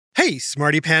Hey,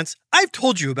 Smarty Pants. I've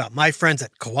told you about my friends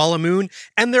at Koala Moon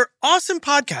and their awesome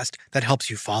podcast that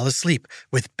helps you fall asleep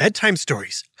with bedtime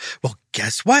stories. Well,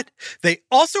 guess what? They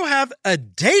also have a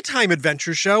daytime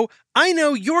adventure show I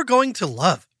know you're going to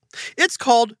love. It's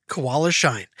called Koala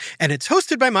Shine, and it's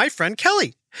hosted by my friend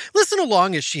Kelly. Listen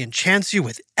along as she enchants you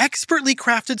with expertly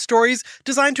crafted stories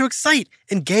designed to excite,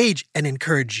 engage, and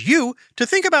encourage you to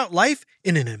think about life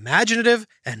in an imaginative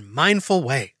and mindful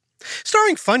way.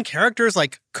 Starring fun characters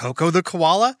like Coco the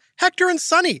Koala, Hector and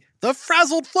Sunny, the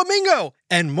Frazzled Flamingo,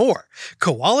 and more.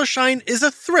 Koala Shine is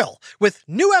a thrill, with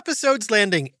new episodes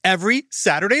landing every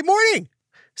Saturday morning.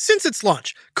 Since its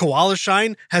launch, Koala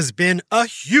Shine has been a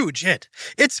huge hit.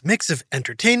 Its mix of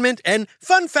entertainment and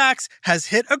fun facts has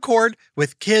hit a chord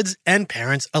with kids and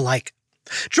parents alike.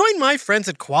 Join my friends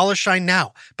at Koala Shine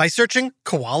now by searching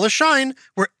Koala Shine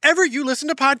wherever you listen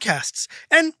to podcasts,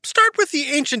 and start with the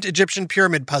ancient Egyptian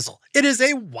pyramid puzzle. It is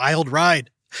a wild ride.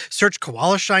 Search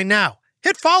Koala Shine now,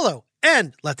 hit follow,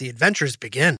 and let the adventures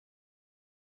begin.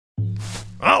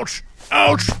 Ouch!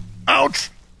 Ouch! Ouch!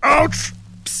 Ouch!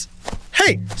 Psst.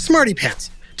 Hey, Smarty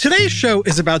Pants. Today's show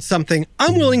is about something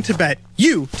I'm willing to bet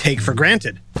you take for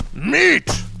granted.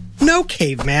 Meat! No,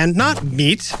 caveman, not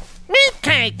meat. Meat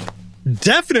cake!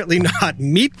 Definitely not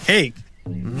meat cake.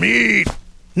 Meat!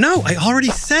 No, I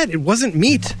already said it wasn't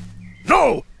meat.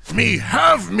 No! Me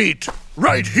have meat!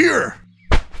 Right here!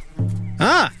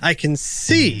 Ah, I can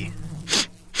see.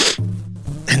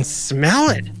 And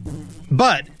smell it.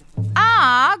 But...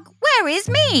 Og, where is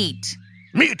meat?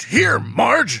 Meat here,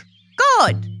 Marge!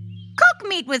 Good. Cook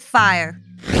meat with fire.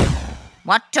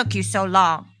 What took you so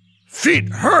long? Feet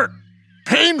hurt!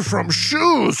 Pain from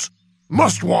shoes!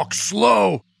 Must walk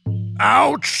slow!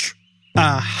 Ouch!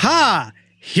 Aha!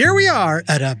 Here we are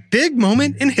at a big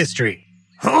moment in history.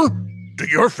 Huh? Do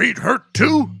your feet hurt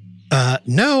too?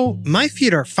 No, my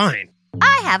feet are fine.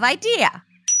 I have idea.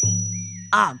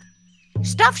 Og,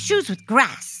 stuff shoes with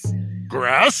grass.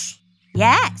 Grass?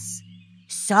 Yes.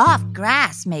 Soft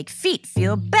grass make feet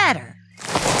feel better.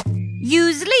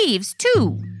 Use leaves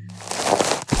too.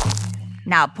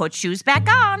 Now put shoes back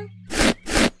on.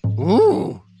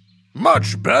 Ooh,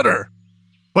 much better.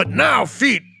 But now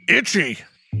feet itchy.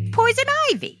 Poison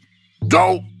ivy.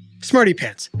 Don't. Smarty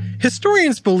Pants,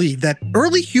 historians believe that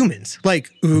early humans, like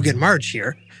Oog and Marge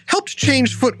here, helped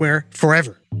change footwear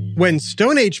forever. When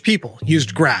Stone Age people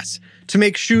used grass to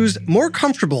make shoes more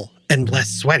comfortable and less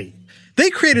sweaty, they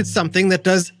created something that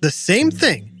does the same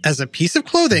thing as a piece of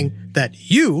clothing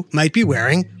that you might be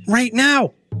wearing right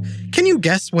now. Can you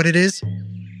guess what it is?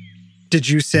 Did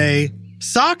you say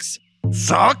socks?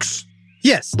 Socks?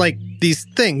 Yes, like these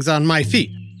things on my feet.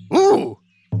 Ooh,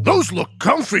 those look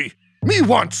comfy. Me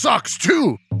want socks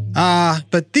too.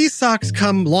 But these socks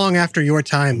come long after your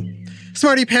time.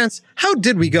 Smarty Pants, how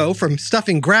did we go from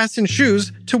stuffing grass in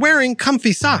shoes to wearing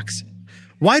comfy socks?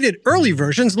 Why did early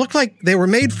versions look like they were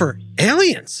made for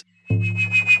aliens?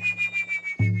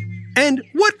 And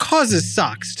what causes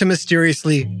socks to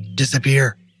mysteriously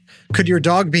disappear? Could your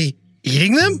dog be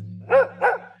eating them?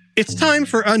 It's time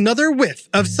for another whiff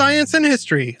of science and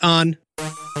history on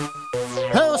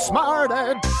Who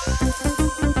smarted?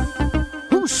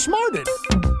 Who's smarted?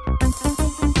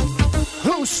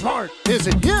 Who's smart? Is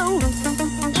it you?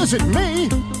 Is it me?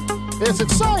 Is it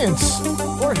science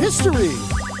or history?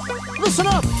 Listen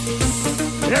up,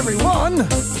 everyone.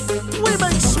 We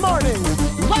make smarting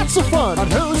lots of fun on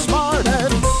Who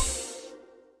Smarted.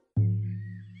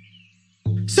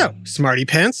 So, Smarty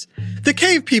Pants, the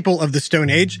cave people of the Stone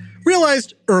Age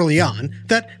realized early on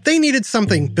that they needed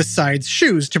something besides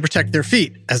shoes to protect their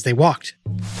feet as they walked.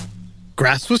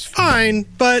 Grass was fine,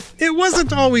 but it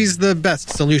wasn't always the best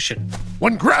solution.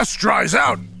 When grass dries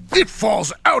out, it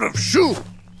falls out of shoe.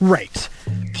 Right.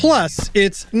 Plus,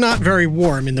 it's not very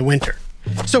warm in the winter.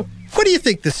 So, what do you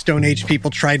think the Stone Age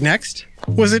people tried next?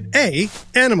 Was it A,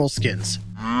 animal skins?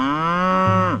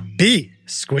 B,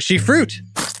 squishy fruit?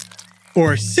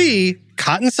 Or C,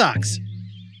 cotton socks?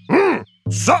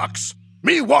 Socks.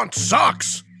 Me want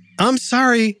socks. I'm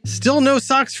sorry, still no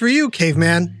socks for you,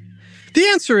 caveman. The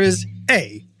answer is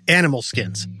A, animal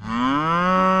skins.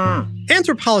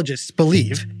 Anthropologists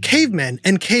believe cavemen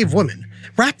and cavewomen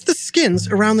wrapped the skins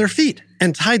around their feet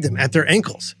and tied them at their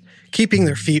ankles, keeping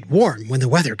their feet warm when the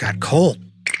weather got cold.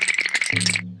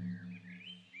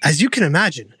 As you can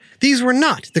imagine, these were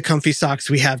not the comfy socks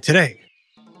we have today.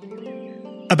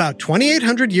 About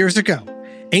 2,800 years ago,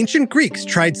 ancient Greeks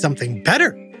tried something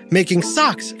better, making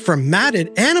socks from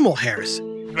matted animal hairs.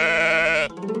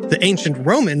 The ancient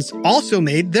Romans also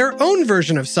made their own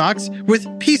version of socks with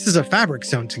pieces of fabric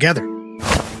sewn together.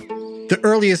 The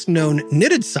earliest known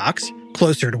knitted socks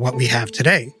closer to what we have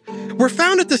today, were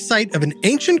found at the site of an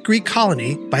ancient Greek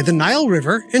colony by the Nile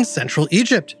River in central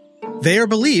Egypt. They are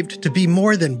believed to be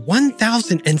more than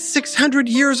 1,600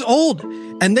 years old,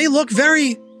 and they look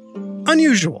very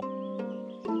unusual.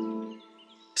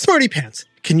 Smarty Pants,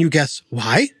 can you guess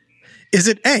why? Is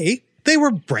it A, they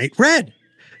were bright red?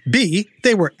 B,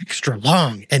 they were extra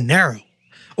long and narrow?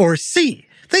 Or C,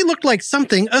 they looked like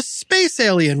something a space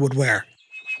alien would wear?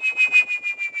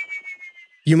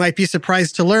 You might be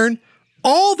surprised to learn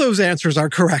all those answers are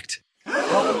correct.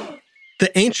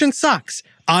 The ancient socks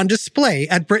on display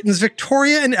at Britain's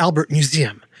Victoria and Albert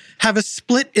Museum have a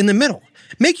split in the middle,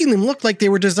 making them look like they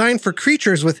were designed for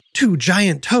creatures with 2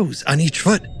 giant toes on each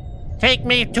foot. Take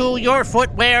me to your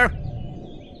footwear.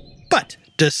 But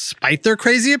despite their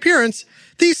crazy appearance,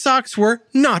 these socks were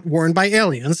not worn by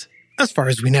aliens, as far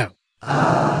as we know.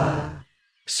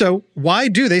 So why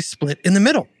do they split in the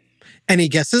middle? Any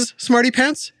guesses, Smarty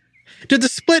Pants? Did the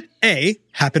split A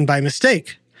happen by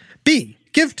mistake? B,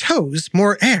 give toes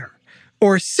more air?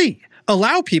 Or C,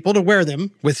 allow people to wear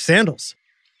them with sandals?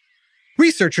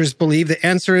 Researchers believe the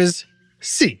answer is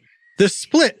C. The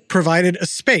split provided a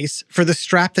space for the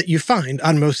strap that you find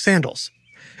on most sandals,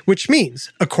 which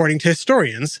means, according to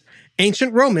historians,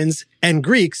 ancient Romans and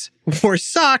Greeks wore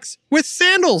socks with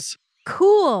sandals.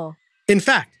 Cool. In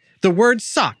fact, the word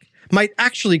sock might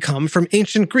actually come from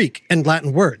ancient Greek and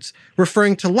Latin words,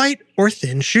 referring to light or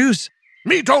thin shoes.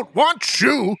 Me don't want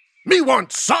shoe. Me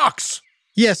want socks.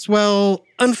 Yes, well,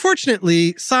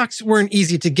 unfortunately, socks weren't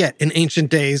easy to get in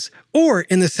ancient days or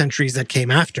in the centuries that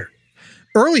came after.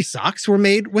 Early socks were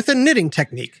made with a knitting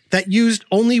technique that used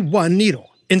only 1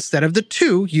 needle instead of the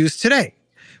 2 used today,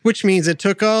 which means it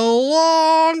took a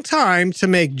long time to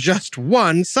make just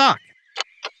 1 sock.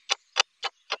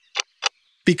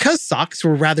 Because socks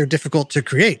were rather difficult to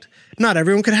create, not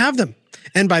everyone could have them,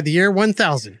 and by the year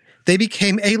 1000, they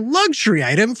became a luxury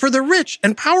item for the rich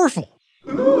and powerful.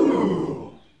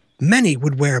 Ooh. Many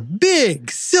would wear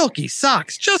big, silky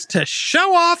socks just to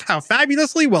show off how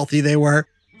fabulously wealthy they were.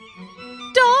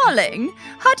 Darling,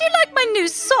 how do you like my new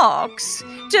socks?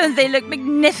 Don't they look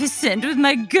magnificent with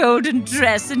my golden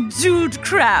dress and jeweled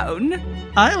crown?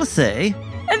 I'll say.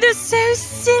 And they're so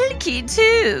silky,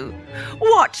 too.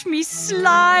 Watch me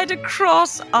slide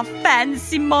across a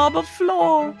fancy marble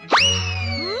floor.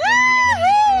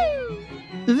 Woo-hoo!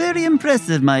 Very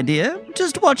impressive, my dear.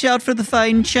 Just watch out for the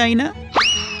fine china.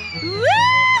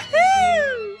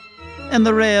 Woo-hoo! And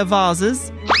the rare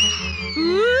vases.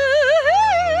 Woo-hoo!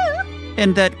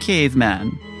 And that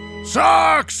caveman.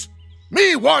 Socks!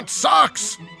 Me want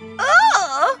socks!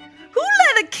 Oh! Who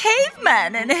let a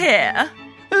caveman in here?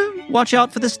 Watch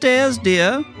out for the stairs,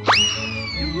 dear.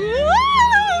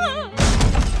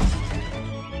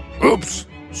 Oops,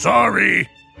 sorry.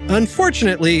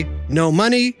 Unfortunately, no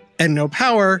money and no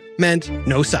power meant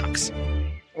no socks.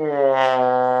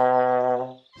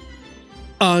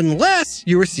 Unless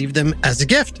you received them as a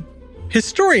gift.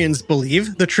 Historians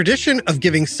believe the tradition of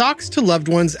giving socks to loved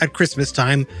ones at Christmas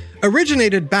time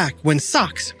originated back when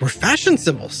socks were fashion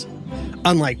symbols.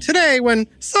 Unlike today, when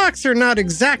socks are not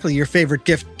exactly your favorite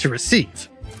gift to receive.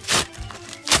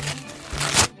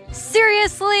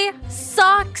 Seriously?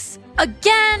 Socks?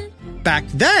 Again? Back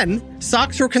then,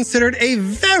 socks were considered a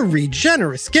very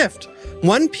generous gift,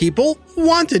 one people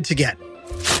wanted to get.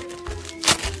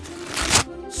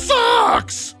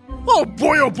 Socks! Oh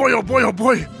boy, oh boy, oh boy, oh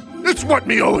boy. It's what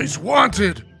me always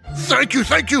wanted. Thank you,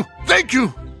 thank you, thank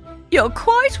you. You're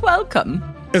quite welcome.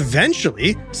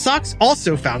 Eventually, socks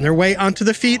also found their way onto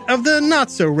the feet of the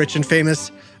not-so-rich and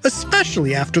famous,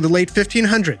 especially after the late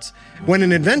 1500s, when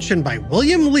an invention by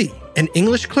William Lee, an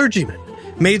English clergyman,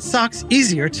 made socks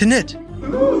easier to knit.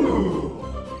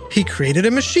 He created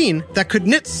a machine that could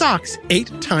knit socks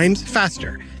 8 times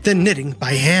faster than knitting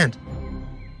by hand.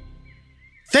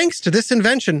 Thanks to this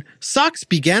invention, socks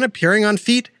began appearing on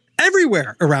feet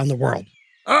everywhere around the world.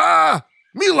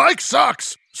 Me like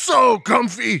socks. So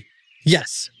comfy.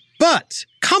 Yes, but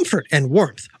comfort and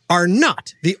warmth are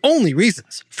not the only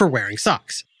reasons for wearing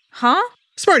socks. Huh?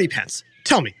 Smarty Pants,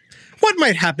 tell me, what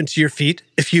might happen to your feet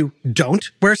if you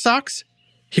don't wear socks?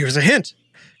 Here's a hint.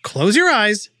 Close your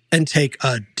eyes and take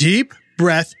a deep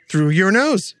breath through your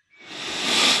nose.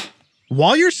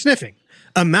 While you're sniffing,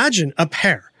 imagine a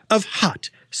pair of hot,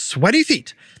 sweaty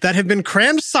feet that have been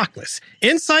crammed sockless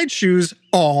inside shoes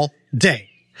all day.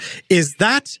 Is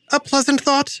that a pleasant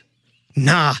thought?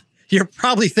 Nah, you're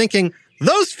probably thinking,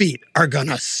 those feet are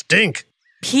gonna stink.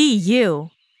 P.U.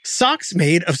 Socks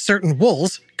made of certain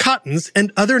wools, cottons,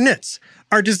 and other knits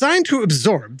are designed to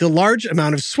absorb the large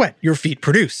amount of sweat your feet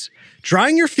produce,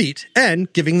 drying your feet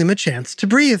and giving them a chance to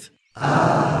breathe.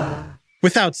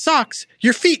 Without socks,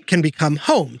 your feet can become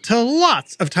home to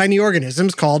lots of tiny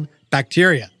organisms called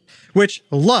bacteria, which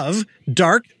love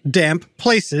dark, damp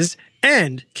places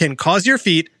and can cause your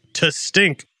feet to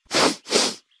stink.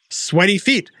 Sweaty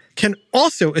feet can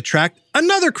also attract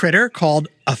another critter called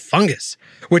a fungus,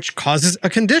 which causes a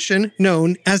condition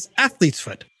known as athlete's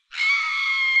foot.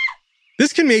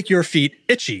 This can make your feet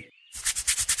itchy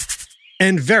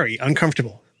and very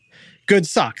uncomfortable. Good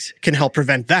socks can help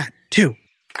prevent that, too.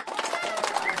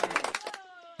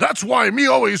 That's why me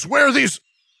always wear these...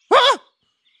 Huh?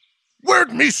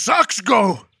 Where'd me socks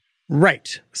go?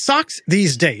 Right. Socks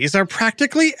these days are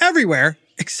practically everywhere,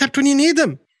 except when you need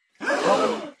them.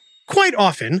 Quite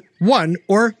often, one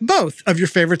or both of your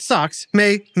favorite socks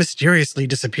may mysteriously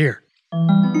disappear.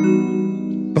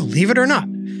 Believe it or not,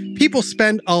 people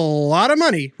spend a lot of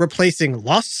money replacing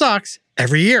lost socks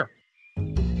every year.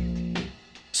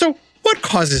 So, what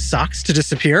causes socks to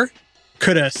disappear?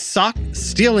 Could a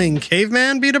sock-stealing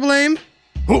caveman be to blame?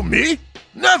 Who, me?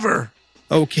 Never!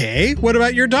 Okay, what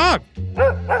about your dog?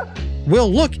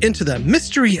 We'll look into the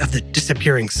mystery of the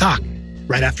disappearing sock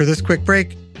right after this quick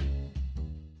break.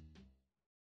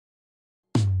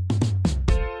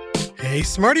 Hey,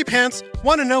 Smarty Pants,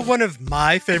 want to know one of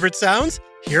my favorite sounds?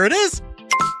 Here it is.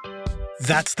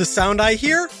 That's the sound I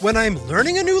hear when I'm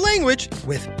learning a new language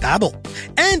with Babbel.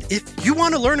 And if you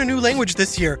want to learn a new language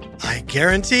this year, I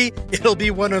guarantee it'll be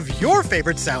one of your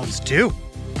favorite sounds too.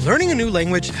 Learning a new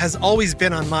language has always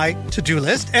been on my to-do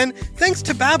list, and thanks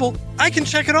to Babbel, I can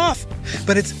check it off.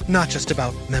 But it's not just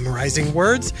about memorizing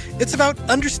words, it's about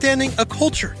understanding a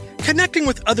culture, connecting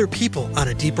with other people on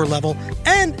a deeper level,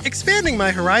 and expanding my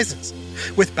horizons.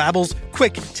 With Babbel's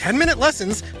quick 10-minute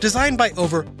lessons designed by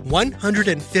over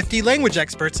 150 language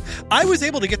experts, I was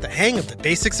able to get the hang of the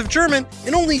basics of German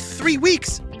in only 3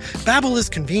 weeks. Babbel is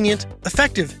convenient,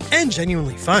 effective, and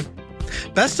genuinely fun.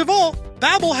 Best of all,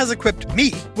 Babbel has equipped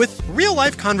me with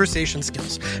real-life conversation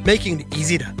skills, making it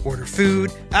easy to order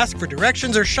food, ask for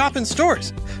directions, or shop in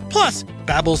stores. Plus,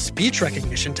 Babbel's speech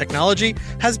recognition technology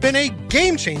has been a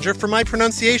game changer for my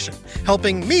pronunciation,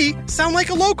 helping me sound like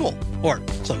a local, or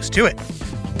close to it.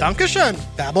 Dankeschön,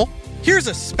 Babbel. Here's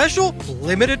a special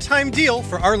limited-time deal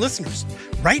for our listeners.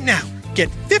 Right now, get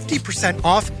 50%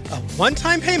 off a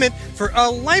one-time payment for a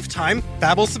lifetime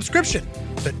Babbel subscription.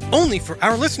 But only for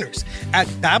our listeners at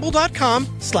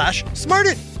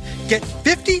babbel.com/smarted. Get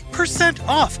 50%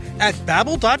 off at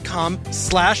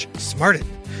babbel.com/smarted.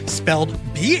 Spelled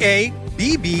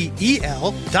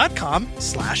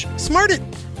BABBEL.com/smarted.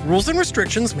 Rules and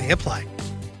restrictions may apply.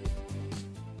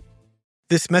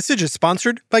 This message is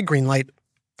sponsored by Greenlight.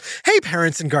 Hey,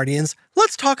 parents and guardians,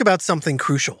 let's talk about something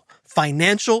crucial: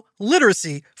 financial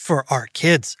literacy for our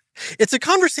kids. It's a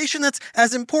conversation that's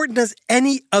as important as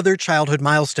any other childhood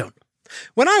milestone.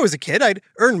 When I was a kid, I'd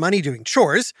earn money doing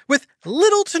chores with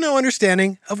little to no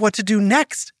understanding of what to do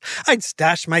next. I'd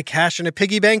stash my cash in a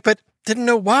piggy bank, but didn't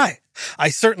know why. I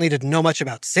certainly didn't know much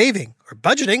about saving or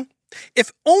budgeting.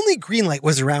 If only Greenlight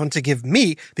was around to give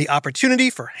me the opportunity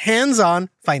for hands-on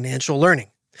financial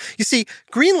learning. You see,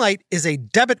 Greenlight is a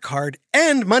debit card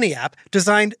and money app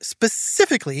designed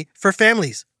specifically for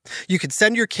families. You can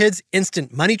send your kids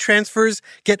instant money transfers,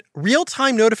 get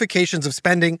real-time notifications of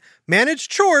spending, manage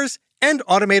chores, and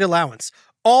automate allowance,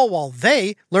 all while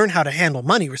they learn how to handle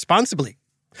money responsibly.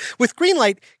 With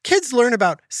Greenlight, kids learn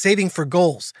about saving for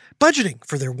goals, budgeting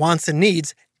for their wants and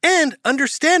needs, and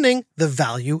understanding the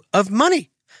value of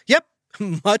money. Yep,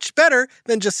 much better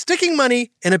than just sticking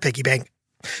money in a piggy bank.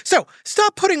 So,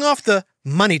 stop putting off the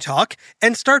money talk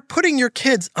and start putting your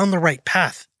kids on the right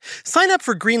path. Sign up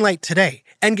for Greenlight today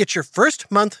and get your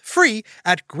first month free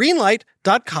at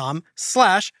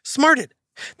greenlight.com/smarted.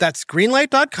 That's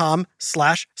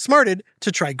greenlight.com/smarted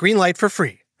to try Greenlight for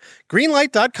free.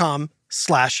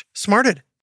 Greenlight.com/smarted.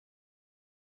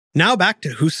 Now back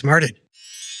to Who Smarted.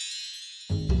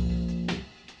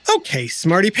 Okay,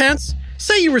 Smarty Pants,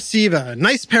 say you receive a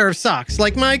nice pair of socks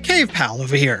like my cave pal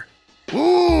over here.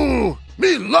 Ooh,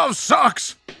 me love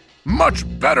socks. Much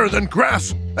better than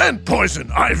grass and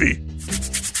poison ivy.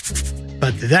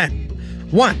 But then,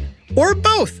 one or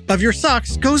both of your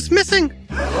socks goes missing.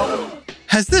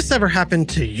 Has this ever happened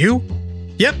to you?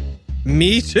 Yep,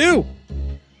 me too.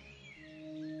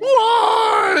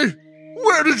 Why?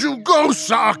 Where did you go,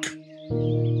 sock?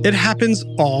 It happens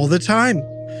all the time.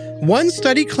 One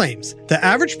study claims the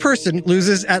average person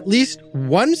loses at least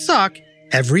one sock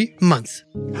every month.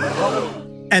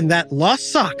 And that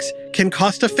lost socks can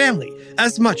cost a family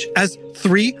as much as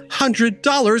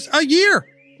 $300 a year.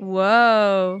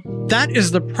 Whoa. That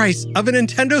is the price of a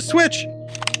Nintendo Switch.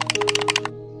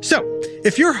 So,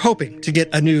 if you're hoping to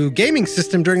get a new gaming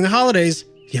system during the holidays,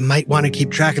 you might want to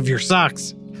keep track of your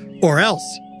socks. Or else.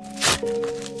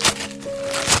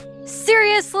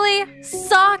 Seriously?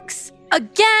 Socks?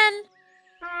 Again?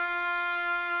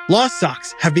 Lost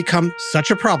socks have become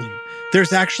such a problem,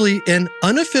 there's actually an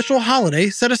unofficial holiday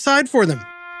set aside for them.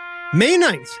 May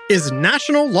 9th is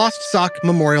National Lost Sock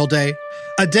Memorial Day,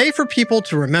 a day for people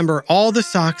to remember all the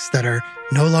socks that are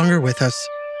no longer with us.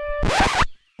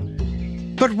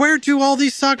 But where do all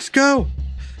these socks go?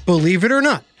 Believe it or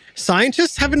not,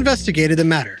 scientists have investigated the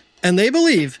matter, and they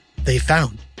believe they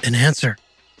found an answer.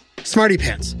 Smarty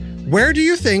Pants, where do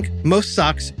you think most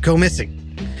socks go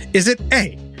missing? Is it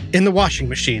A, in the washing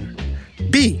machine,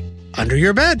 B, under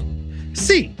your bed,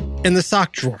 C, in the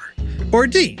sock drawer, or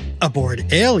D,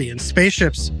 aboard alien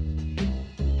spaceships?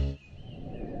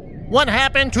 What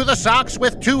happened to the socks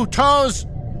with 2 toes?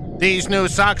 These new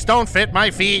socks don't fit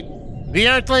my feet. The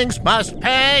Earthlings must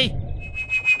pay.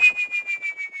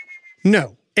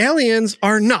 No, aliens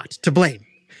are not to blame.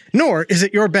 Nor is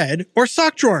it your bed or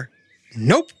sock drawer.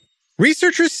 Nope.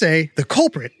 Researchers say the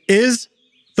culprit is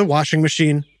the washing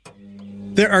machine.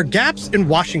 There are gaps in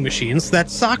washing machines that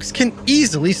socks can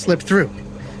easily slip through,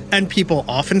 and people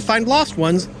often find lost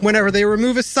ones whenever they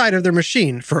remove a side of their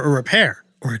machine for a repair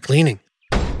or a cleaning.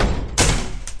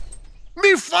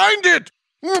 Me find it!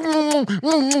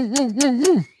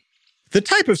 The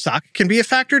type of sock can be a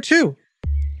factor too.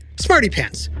 Smarty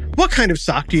Pants, what kind of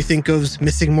sock do you think goes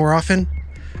missing more often?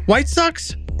 White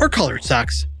socks or colored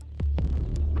socks?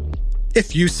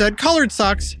 If you said colored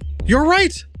socks, you're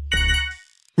right.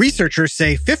 Researchers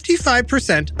say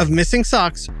 55% of missing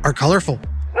socks are colorful.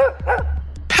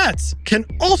 Pets can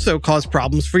also cause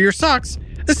problems for your socks,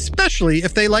 especially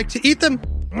if they like to eat them.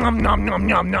 Nom nom nom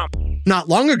nom nom. Not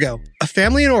long ago, a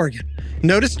family in Oregon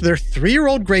noticed their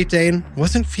 3-year-old Great Dane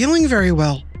wasn't feeling very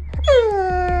well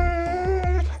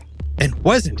and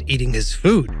wasn't eating his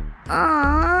food.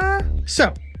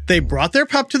 So, they brought their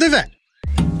pup to the vet.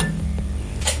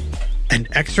 An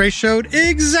x-ray showed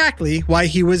exactly why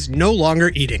he was no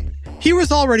longer eating. He was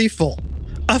already full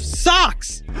of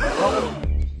socks.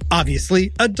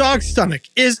 Obviously, a dog's stomach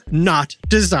is not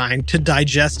designed to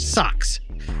digest socks.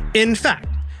 In fact,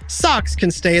 socks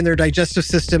can stay in their digestive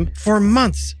system for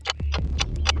months.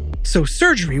 So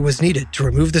surgery was needed to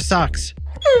remove the socks.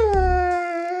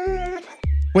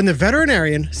 When the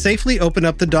veterinarian safely opened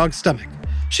up the dog's stomach,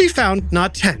 she found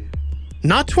not 10,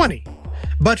 not 20,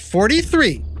 but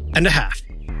 43 and a half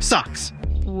socks.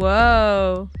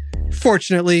 Whoa.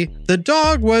 Fortunately, the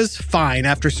dog was fine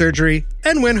after surgery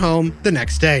and went home the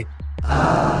next day.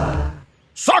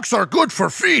 Socks are good for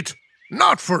feet,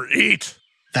 not for eat.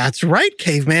 That's right,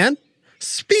 caveman.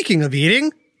 Speaking of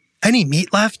eating, any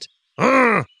meat left?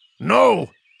 No.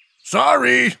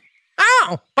 Sorry.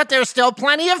 Oh, but there's still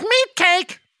plenty of meat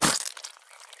cake.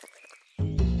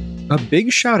 A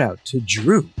big shout out to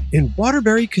Drew in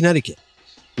Waterbury, Connecticut.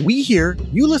 We hear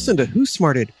you listen to Who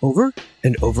Smarted over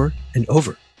and over and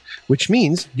over, which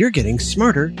means you're getting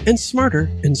smarter and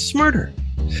smarter and smarter.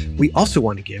 We also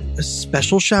want to give a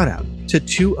special shout out to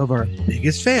 2 of our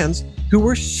biggest fans who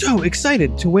were so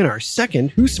excited to win our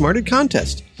second Who Smarted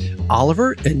contest,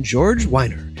 Oliver and George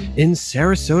Weiner in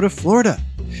Sarasota, Florida.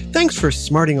 Thanks for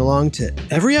smarting along to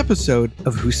every episode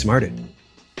of Who Smarted.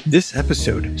 This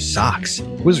episode, Socks,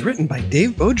 was written by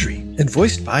Dave Beaudry and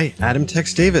voiced by Adam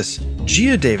Tex Davis,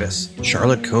 Gia Davis,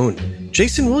 Charlotte Cohn,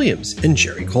 Jason Williams, and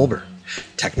Jerry Colbert.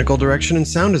 Technical direction and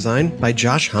sound design by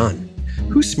Josh Hahn.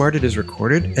 Who Smarted is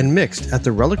recorded and mixed at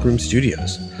the Relic Room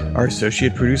Studios. Our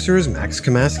associate producer is Max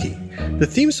Kamaski. The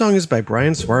theme song is by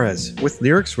Brian Suarez, with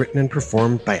lyrics written and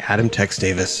performed by Adam Tex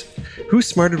Davis. Who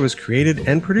Smarted was created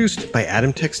and produced by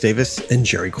Adam Tex Davis and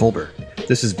Jerry Colbert.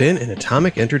 This has been an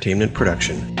Atomic Entertainment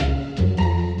production.